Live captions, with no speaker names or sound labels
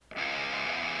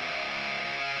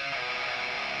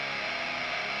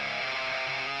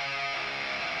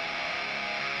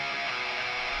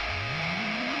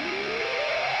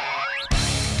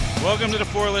Welcome to the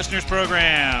Four Listeners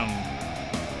Program.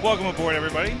 Welcome aboard,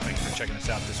 everybody. Thanks for checking us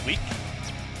out this week.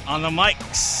 On the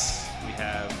mics, we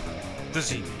have the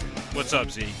Z. What's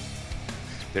up, Z?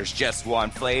 There's just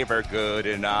one flavor good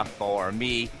enough for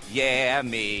me. Yeah,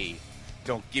 me.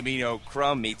 Don't give me no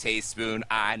crummy teaspoon.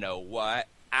 I know what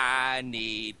I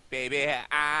need. Baby,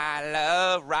 I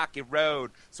love Rocky Road.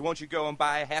 So won't you go and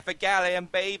buy half a gallon,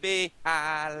 baby?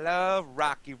 I love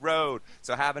Rocky Road.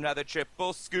 So have another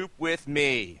triple scoop with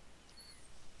me.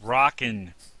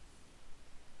 Rockin'.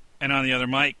 And on the other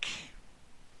mic,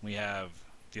 we have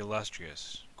the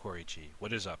illustrious Corey G.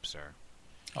 What is up, sir?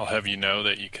 I'll have you know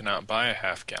that you cannot buy a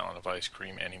half gallon of ice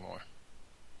cream anymore,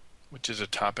 which is a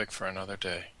topic for another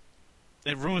day.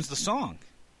 It ruins the song.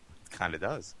 It kind of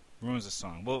does. Ruins the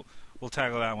song. We'll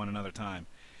tackle that one another time.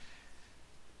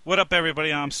 What up,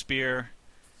 everybody? I'm Spear.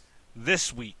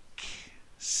 This week,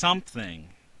 something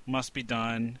must be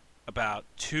done about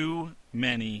too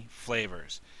many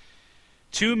flavors.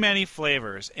 Too many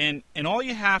flavors. And all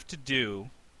you have to do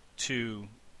to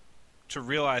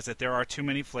realize that there are too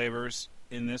many flavors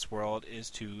in this world is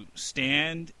to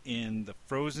stand in the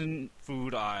frozen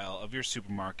food aisle of your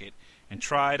supermarket and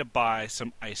try to buy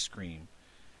some ice cream.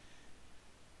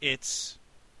 It's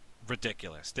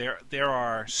ridiculous. There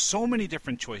are so many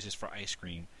different choices for ice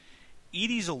cream.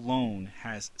 Edie's alone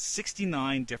has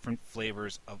 69 different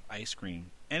flavors of ice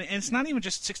cream. And it's not even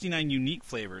just 69 unique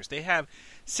flavors. They have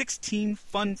 16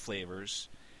 fun flavors,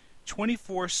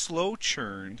 24 slow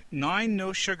churned, 9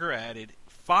 no sugar added,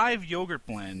 5 yogurt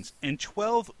blends, and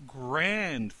 12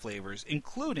 grand flavors,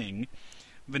 including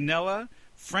vanilla,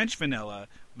 French vanilla,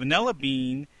 vanilla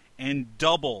bean, and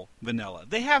double vanilla.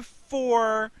 They have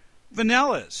 4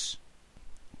 vanillas.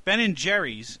 Ben &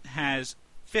 Jerry's has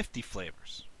 50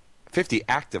 flavors. 50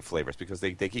 active flavors because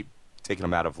they keep taking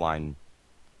them out of line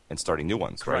and starting new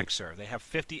ones, Correct, right? sir. They have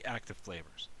 50 active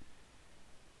flavors.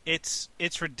 It's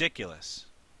ridiculous.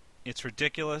 It's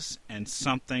ridiculous, and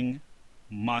something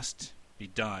must be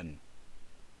done.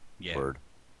 Yeah.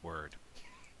 Word.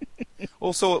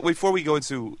 Well, so before we go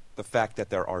into the fact that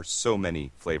there are so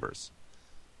many flavors,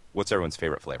 what's everyone's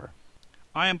favorite flavor?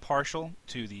 I am partial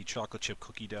to the chocolate chip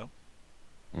cookie dough.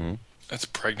 Mm-hmm. That's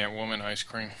pregnant woman ice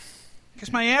cream.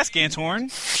 Kiss my ass, Ganthor.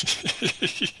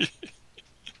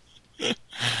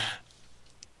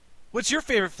 What's your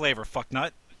favorite flavor,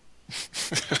 fucknut?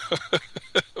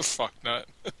 Fucknut.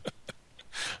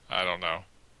 I don't know.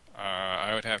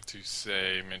 I would have to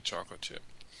say mint chocolate chip.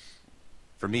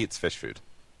 For me, it's fish food.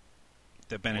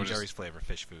 The Ben & Jerry's flavor,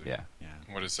 fish food. Yeah.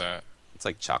 What is that? It's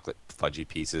like chocolate fudgy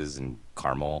pieces and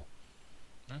caramel.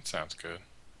 That sounds good.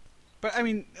 But I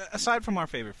mean, aside from our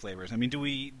favorite flavors, I mean, do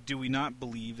we not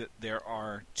believe that there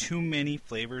are too many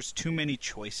flavors, too many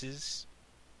choices?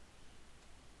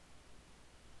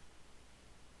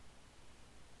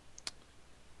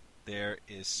 There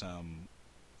is some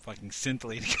fucking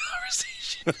scintillating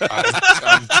conversation.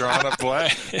 I'm drawing a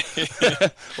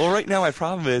blank. Well, right now my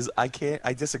problem is I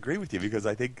disagree with you because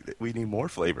I think that we need more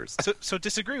flavors. So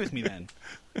disagree with me then.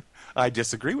 I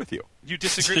disagree with you. You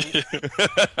disagree?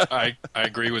 I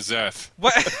agree with Zeth.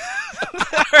 What?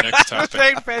 Next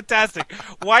topic. Fantastic.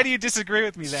 Why do you disagree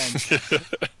with me then?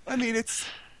 I mean, it's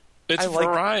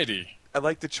variety. I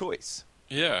like the choice.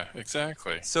 Yeah,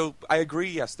 exactly. So I agree.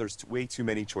 Yes, there's way too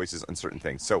many choices on certain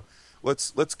things. So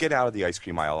let's get out of the ice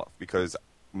cream aisle because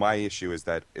my issue is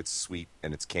that it's sweet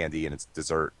and it's candy and it's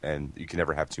dessert, and you can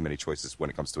never have too many choices when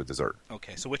it comes to a dessert.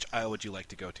 Okay, so which aisle would you like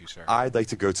to go to, sir? I'd like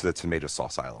to go to the tomato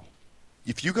sauce aisle.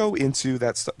 If you go into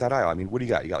that aisle, I mean, what do you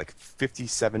got? You got like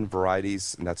 57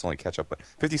 varieties, and that's only ketchup, but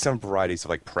 57 varieties of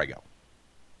like Prego,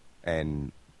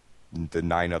 and the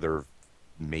 9 other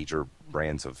major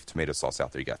brands of tomato sauce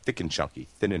out there. You got thick and chunky,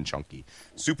 thin and chunky,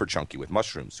 super chunky with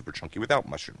mushrooms, super chunky without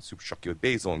mushrooms, super chunky with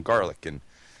basil and garlic and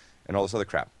all this other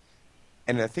crap.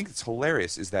 And I think it's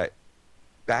hilarious is that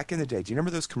back in the day, do you remember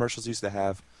those commercials used to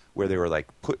have where they were like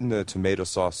putting the tomato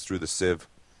sauce through the sieve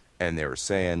and they were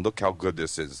saying, look how good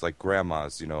this is. It's like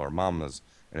grandma's, or mama's,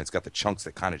 and it's got the chunks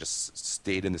that kind of just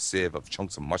stayed in the sieve of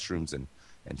chunks of mushrooms and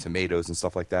tomatoes and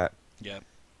stuff like that. Yeah.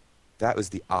 That was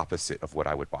the opposite of what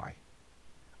I would buy.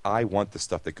 I want the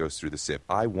stuff that goes through the sieve.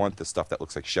 I want the stuff that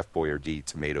looks like Chef Boyardee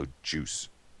tomato juice.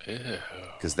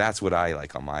 Because that's what I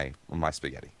like on my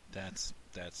spaghetti. That's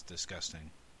disgusting.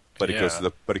 But it goes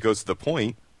to the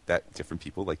point that different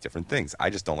people like different things. I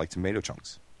just don't like tomato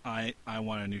chunks. I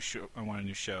want a new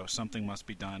show. Something must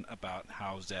be done about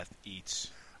how Zeth eats.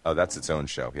 Oh, that's its own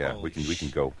show. Yeah, we can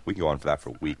go on for that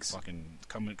for weeks. Fucking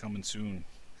coming soon.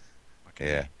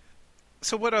 Yeah.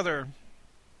 So what other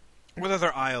What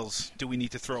other aisles do we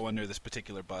need to throw under this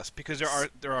particular bus? Because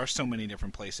there are so many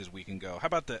different places we can go. How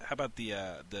about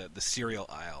the cereal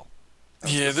aisle?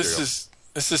 Yeah, this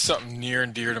is something near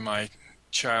and dear to my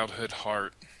childhood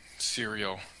heart.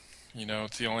 Cereal. You know,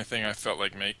 it's the only thing I felt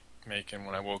like making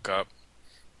when I woke up.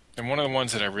 And one of the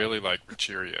ones that I really like were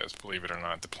Cheerios, believe it or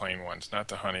not, the plain ones, not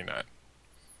the Honey Nut.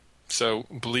 So,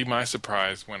 believe my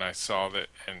surprise when I saw that,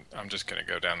 and I'm just going to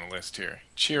go down the list here.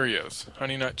 Cheerios,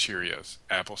 Honey Nut Cheerios,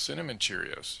 Apple Cinnamon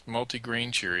Cheerios,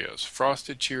 Multigrain Cheerios,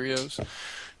 Frosted Cheerios,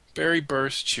 Berry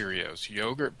Burst Cheerios,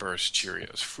 Yogurt Burst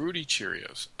Cheerios, Fruity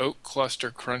Cheerios, Oat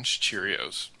Cluster Crunch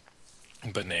Cheerios,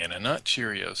 Banana Nut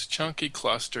Cheerios, Chunky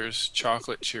Clusters,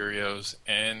 Chocolate Cheerios,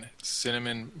 and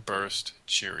Cinnamon Burst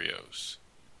Cheerios.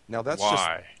 Now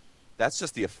Why? That's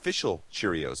just the official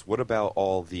Cheerios. What about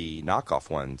all the knockoff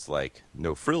ones like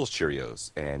No Frills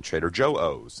Cheerios and Trader Joe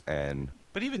O's and?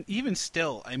 But even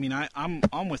still, I mean,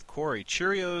 I'm with Corey.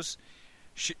 Cheerios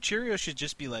should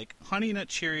just be like Honey Nut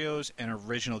Cheerios and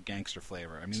original gangster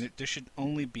flavor. I mean, there should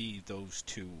only be those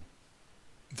two.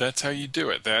 That's how you do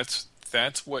it. That's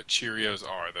what Cheerios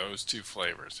are, those two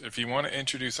flavors. If you want to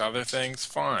introduce other things,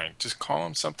 fine. Just call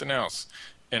them something else,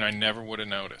 and I never would have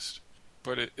noticed.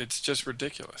 But it's just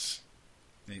ridiculous.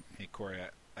 Hey Corey,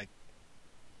 I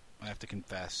have to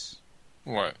confess.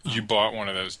 What? You bought one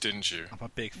of those, didn't you? I'm a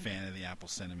big fan of the apple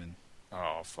cinnamon.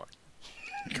 Oh, fuck.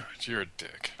 God, you're a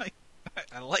dick.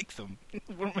 I like them.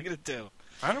 What am I going to do?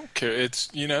 I don't care. It's,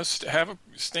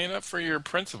 stand up for your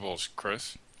principles,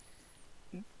 Chris.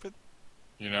 But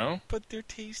But they're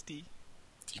tasty.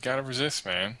 You gotta resist,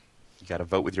 man. You gotta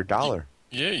vote with your dollar.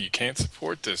 You can't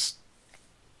support this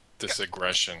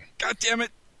aggression. God damn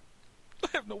it! I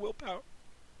have no willpower.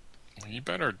 You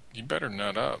better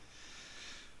nut up.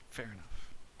 Fair enough.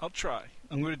 I'll try.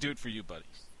 I'm going to do it for you, buddy.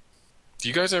 Do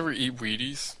you guys ever eat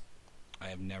Wheaties? I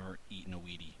have never eaten a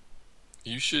Wheatie.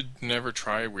 You should never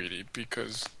try a Wheatie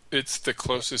because it's the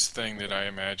closest thing that I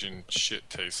imagine shit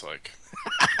tastes like.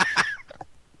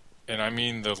 And I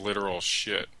mean the literal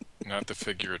shit, not the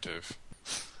figurative.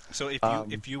 So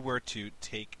if you were to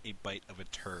take a bite of a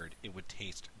turd, it would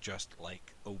taste just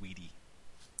like a Wheatie.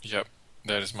 Yep,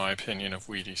 that is my opinion of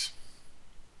Wheaties.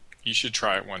 You should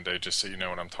try it one day just so you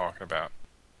know what I'm talking about.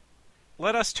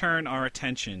 Let us turn our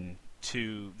attention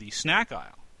to the snack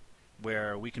aisle,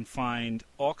 where we can find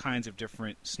all kinds of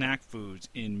different snack foods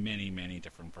in many, many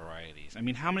different varieties. I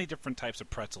mean, how many different types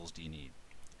of pretzels do you need?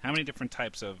 How many different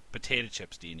types of potato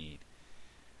chips do you need?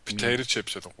 Potato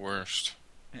chips are the worst.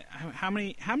 How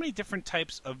many different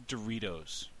types of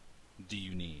Doritos do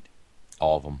you need?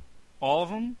 All of them. All of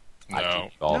them? No.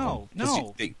 All of them.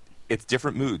 No. It's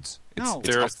different moods. No.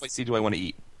 It's how spicy do I want to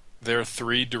eat? There are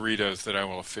 3 Doritos that I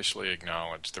will officially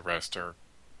acknowledge. The rest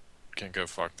can go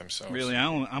fuck themselves. Really,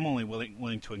 I'm only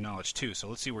willing to acknowledge 2, so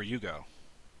let's see where you go.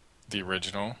 The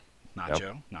original.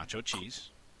 Nacho cheese.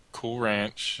 Cool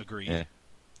Ranch. Agreed. Yeah.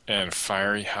 And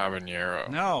Fiery Habanero.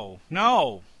 No.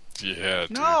 Yeah,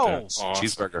 dude, No. that's awesome.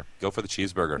 Cheeseburger. Go for the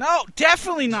cheeseburger. No,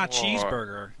 definitely not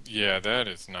cheeseburger. Yeah, that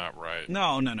is not right.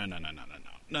 No.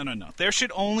 There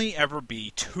should only ever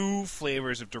be 2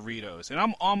 flavors of Doritos,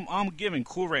 and I'm giving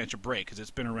Cool Ranch a break because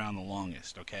it's been around the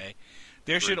longest. Okay,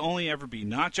 there should only ever be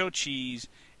nacho cheese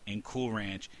and Cool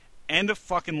Ranch. End of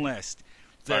fucking list.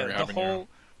 The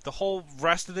whole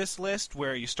rest of this list,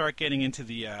 where you start getting into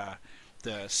the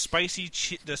spicy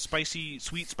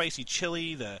sweet spicy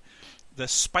chili, the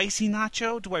spicy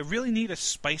nacho. Do I really need a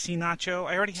spicy nacho?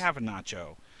 I already have a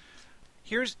nacho.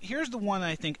 Here's the one that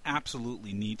I think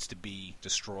absolutely needs to be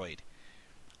destroyed.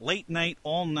 Late night,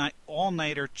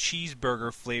 all-nighter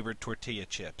cheeseburger flavored tortilla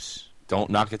chips. Don't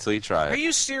knock it till you try it. Are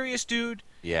you serious, dude?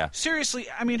 Yeah. Seriously,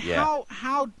 I mean, Yeah.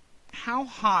 how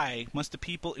high must the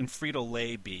people in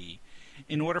Frito-Lay be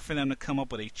in order for them to come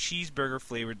up with a cheeseburger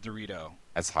flavored Dorito?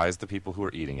 As high as the people who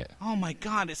are eating it. Oh my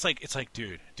God! It's like,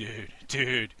 dude, I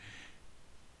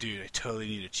totally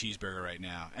need a cheeseburger right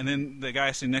now. And then the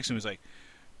guy sitting next to him was like,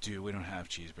 dude, we don't have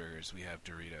cheeseburgers, we have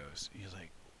Doritos. He's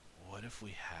like, what if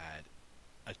we had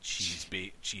a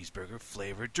cheeseburger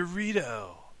flavored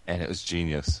Dorito? And it was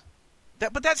genius.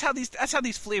 But that's how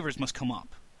these flavors must come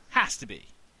up. Has to be.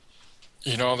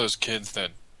 You know all those kids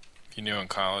that you knew in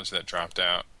college that dropped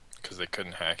out because they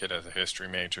couldn't hack it as a history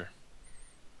major?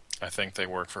 I think they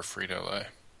work for Frito-Lay.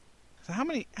 So how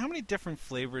many different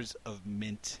flavors of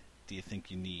mint do you think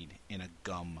you need in a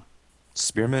gum?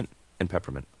 Spearmint and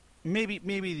peppermint.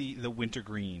 Maybe the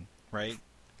wintergreen, right?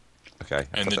 Okay.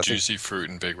 And the juicy fruit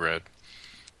and Big Red.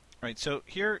 Right. So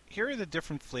here are the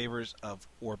different flavors of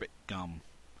Orbit gum: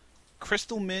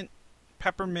 crystal mint,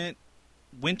 peppermint,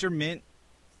 winter mint,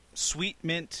 sweet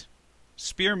mint,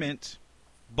 spearmint,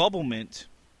 bubble mint,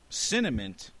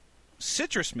 cinnamon,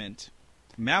 citrus mint,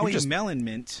 Maui melon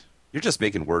mint. You're just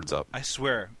making words up. I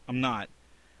swear, I'm not.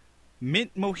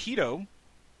 Mint mojito,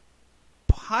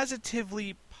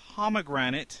 positively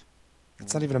pomegranate.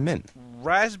 It's not even a mint.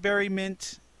 Raspberry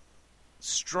mint,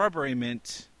 strawberry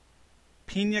mint,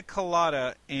 pina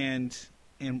colada, and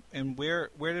where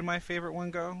did my favorite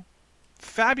one go?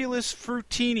 Fabulous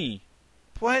fruitini.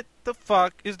 What the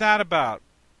fuck is that about?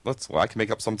 Well, I can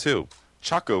make up some too.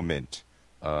 Choco mint,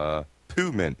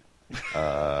 poo mint,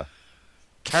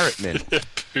 carrot mint.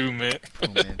 Poo mint. Poo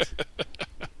mint.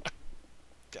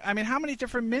 I mean, how many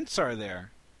different mints are there?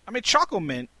 I mean, choco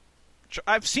mint.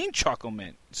 I've seen choco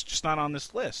mint. It's just not on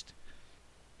this list.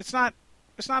 It's not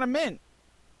a mint.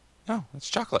 No, it's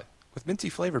chocolate with minty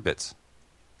flavor bits.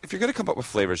 If you're going to come up with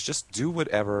flavors, just do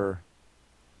whatever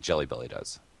Jelly Belly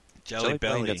does. Jelly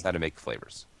Belly knows how to make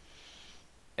flavors.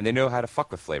 And they know how to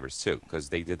fuck with flavors, too, because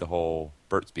they did the whole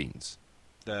Burt's Beans.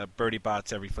 The Bertie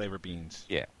Bott's Every Flavor Beans.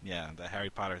 Yeah. Yeah, the Harry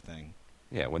Potter thing.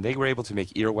 Yeah, when they were able to make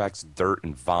earwax, dirt,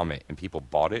 and vomit, and people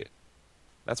bought it,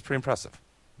 that's pretty impressive.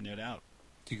 No doubt.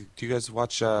 Do you guys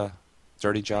watch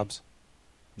Dirty Jobs?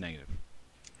 Negative.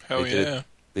 Hell yeah.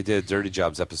 They did a Dirty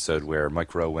Jobs episode where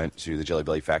Mike Rowe went to the Jelly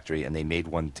Belly factory, and they made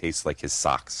one taste like his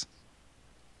socks.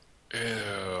 Ew.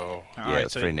 Yeah,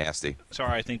 it's pretty nasty.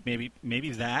 Sorry, I think maybe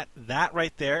that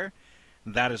right there,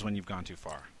 that is when you've gone too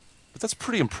far. But that's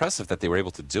pretty impressive that they were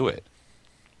able to do it.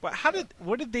 But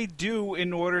what did they do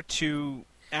in order to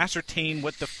ascertain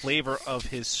what the flavor of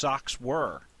his socks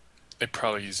were? They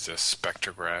probably used a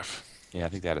spectrograph. Yeah, I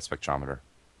think they had a spectrometer.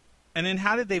 And then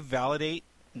how did they validate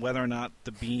whether or not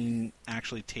the bean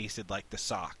actually tasted like the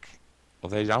sock?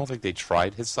 Well, I don't think they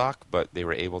tried his sock, but they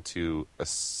were able to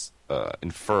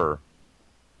infer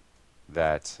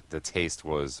that the taste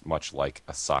was much like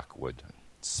a sock would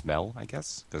smell, I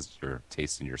guess, because your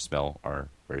taste and your smell are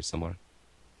very similar.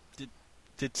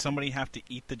 Did somebody have to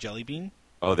eat the jelly bean?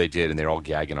 Oh, they did, and they're all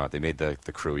gagging on it. They made the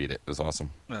crew eat it. It was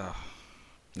awesome. Ugh.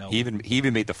 No. He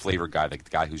even made the flavor guy, the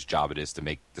guy whose job it is to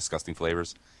make disgusting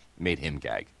flavors, made him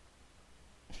gag.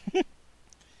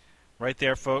 Right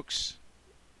there, folks.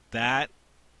 That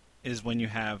is when you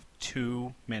have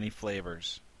too many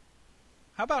flavors.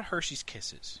 How about Hershey's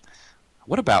Kisses?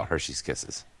 What about Hershey's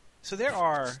Kisses? So there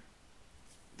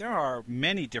are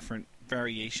many different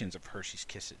variations of Hershey's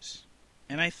Kisses,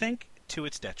 and I think to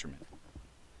its detriment.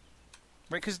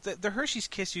 Right, because the Hershey's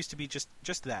Kiss used to be just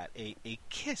that, a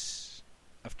kiss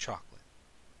of chocolate.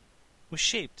 It was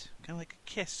shaped kind of like a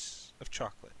kiss of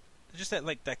chocolate. Just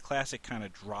that classic kind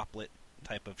of droplet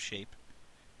type of shape,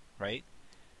 right?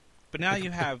 But now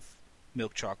you have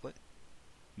milk chocolate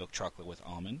with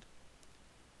almond,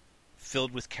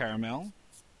 filled with caramel.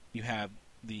 You have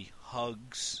the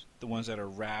hugs, the ones that are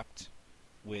wrapped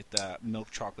with milk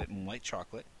chocolate and white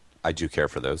chocolate. I do care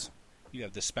for those. You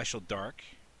have the special dark.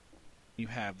 You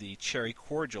have the cherry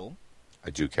cordial. I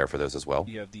do care for those as well.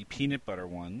 You have the peanut butter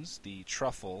ones, the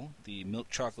truffle, the milk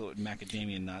chocolate with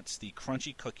macadamia nuts, the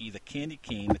crunchy cookie, the candy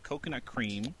cane, the coconut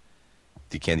cream.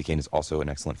 The candy cane is also an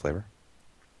excellent flavor.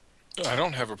 I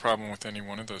don't have a problem with any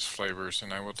one of those flavors,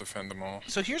 and I will defend them all.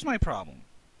 So here's my problem.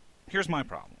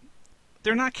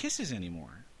 They're not kisses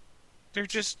anymore. They're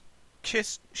just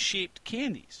kiss-shaped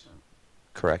candies.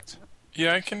 Correct.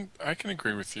 Yeah, I can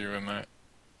agree with you in that.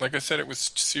 Like I said, it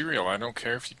was cereal. I don't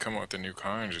care if you come up with a new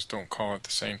kind, just don't call it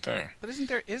the same thing. But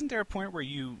isn't there a point where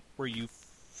you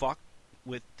fuck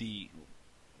with the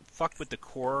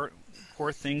core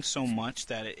thing so much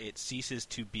that it ceases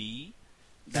to be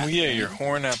that Well, yeah, thing? you're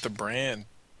whoring out the brand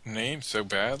name so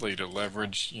badly to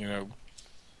leverage,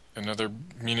 another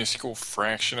minuscule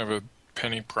fraction of a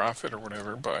penny profit or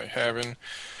whatever by having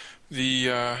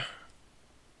the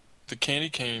candy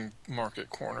cane market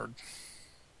cornered.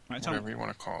 Right, Whatever you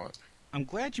want to call it. I'm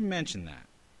glad you mentioned that,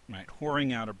 right?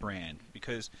 Whoring out a brand,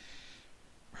 because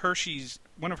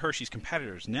one of Hershey's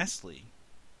competitors, Nestle,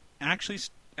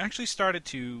 actually started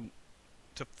to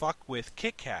fuck with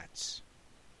Kit Kats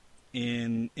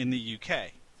in the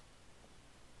UK.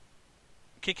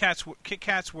 Kit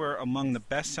Kats were among the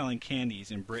best-selling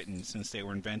candies in Britain since they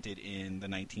were invented in the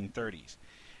 1930s.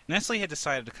 Nestle had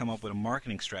decided to come up with a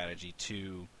marketing strategy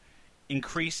to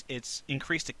increase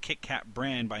the Kit Kat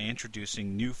brand by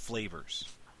introducing new flavors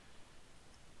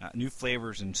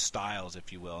and styles,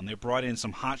 if you will. And they brought in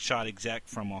some hotshot exec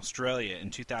from Australia in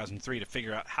 2003 to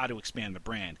figure out how to expand the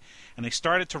brand. And they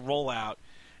started to roll out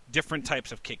different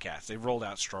types of Kit Kats. They rolled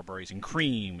out strawberries and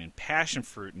cream and passion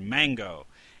fruit and mango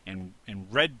and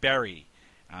red berry.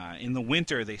 In the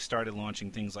winter, they started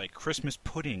launching things like Christmas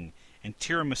pudding and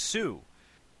tiramisu.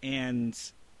 And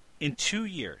in 2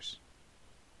 years,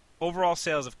 overall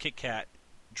sales of Kit Kat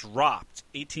dropped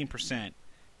 18%.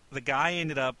 The guy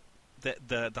ended up,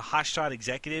 the hotshot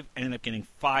executive ended up getting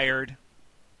fired,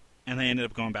 and they ended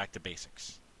up going back to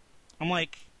basics. I'm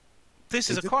like, this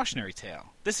is a cautionary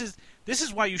tale. This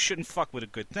is why you shouldn't fuck with a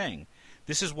good thing.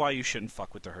 This is why you shouldn't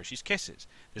fuck with the Hershey's Kisses.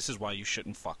 This is why you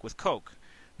shouldn't fuck with Coke.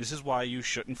 This is why you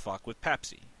shouldn't fuck with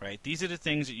Pepsi, right? These are the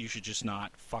things that you should just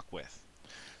not fuck with.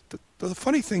 The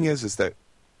funny thing is that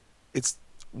it's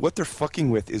what they're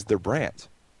fucking with is their brand.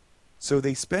 So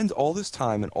they spend all this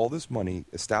time and all this money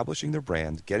establishing their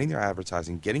brand, getting their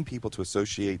advertising, getting people to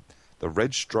associate the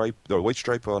white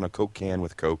stripe on a Coke can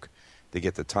with Coke. They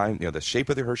get the shape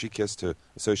of the Hershey Kiss to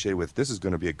associate with this is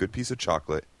going to be a good piece of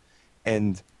chocolate,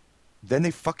 and then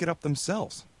they fuck it up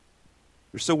themselves.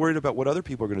 They're so worried about what other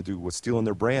people are going to do with stealing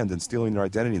their brand and stealing their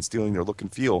identity and stealing their look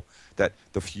and feel that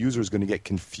the user is going to get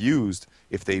confused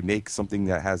if they make something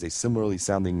that has a similarly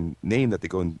sounding name that they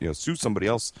go and sue somebody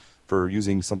else for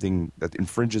using something that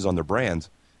infringes on their brand,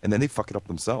 and then they fuck it up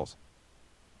themselves.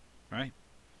 Right.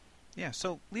 Yeah.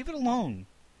 So leave it alone.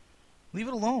 Leave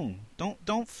it alone.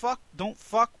 Don't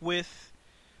fuck with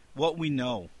what we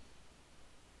know.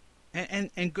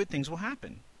 And good things will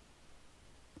happen.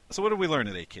 So what did we learn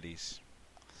today, kiddies?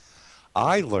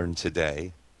 I learned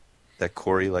today that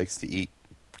Corey likes to eat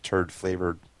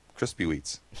turd-flavored Crispy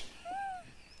Wheats.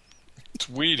 It's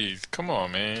Wheaties. Come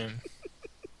on, man.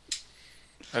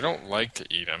 I don't like to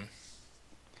eat them.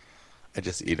 I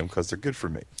just eat them because they're good for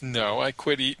me. No, I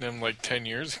quit eating them like 10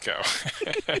 years ago.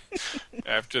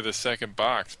 After the second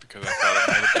box because I thought it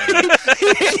might have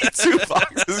been... He ate 2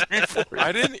 boxes before.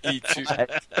 I didn't eat 2.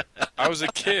 I was a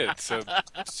kid, so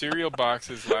cereal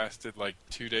boxes lasted like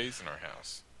 2 days in our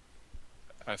house.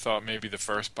 I thought maybe the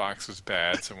first box was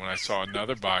bad, so when I saw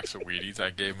another box of Wheaties,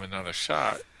 I gave them another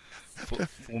shot.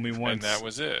 Fool me once. And that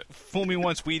was it. Fool me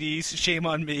once, Wheaties. Shame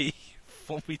on me.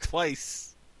 Fool me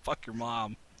twice. Fuck your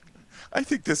mom. I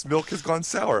think this milk has gone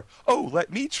sour. Oh,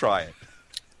 let me try it.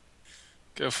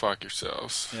 Go fuck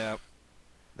yourselves. Yeah.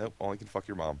 Nope, only can fuck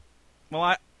your mom.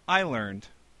 Well, I learned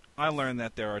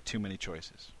that there are too many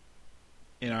choices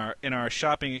in our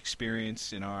shopping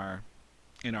experience, in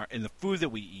the food that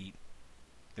we eat.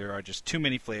 There are just too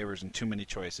many flavors and too many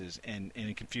choices, and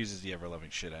it confuses the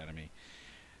ever-loving shit out of me.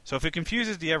 So if it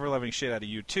confuses the ever-loving shit out of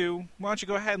you too, why don't you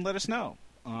go ahead and let us know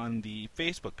on the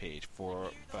Facebook page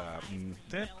on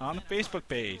the Facebook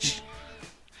page.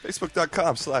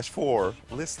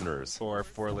 Facebook.com/4listeners. Or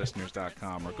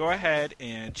 4listeners.com. Or go ahead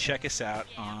and check us out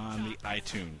on the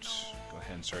iTunes. Go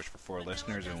ahead and search for 4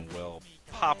 Listeners and we'll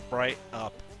pop right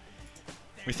up.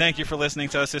 We thank you for listening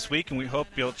to us this week, and we hope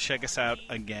you'll check us out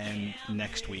again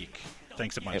next week.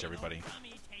 Thanks a bunch, everybody.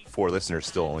 4 Listeners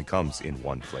still only comes in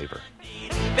one flavor.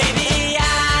 Baby,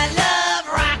 I love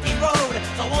rock and roll,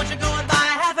 so won't you go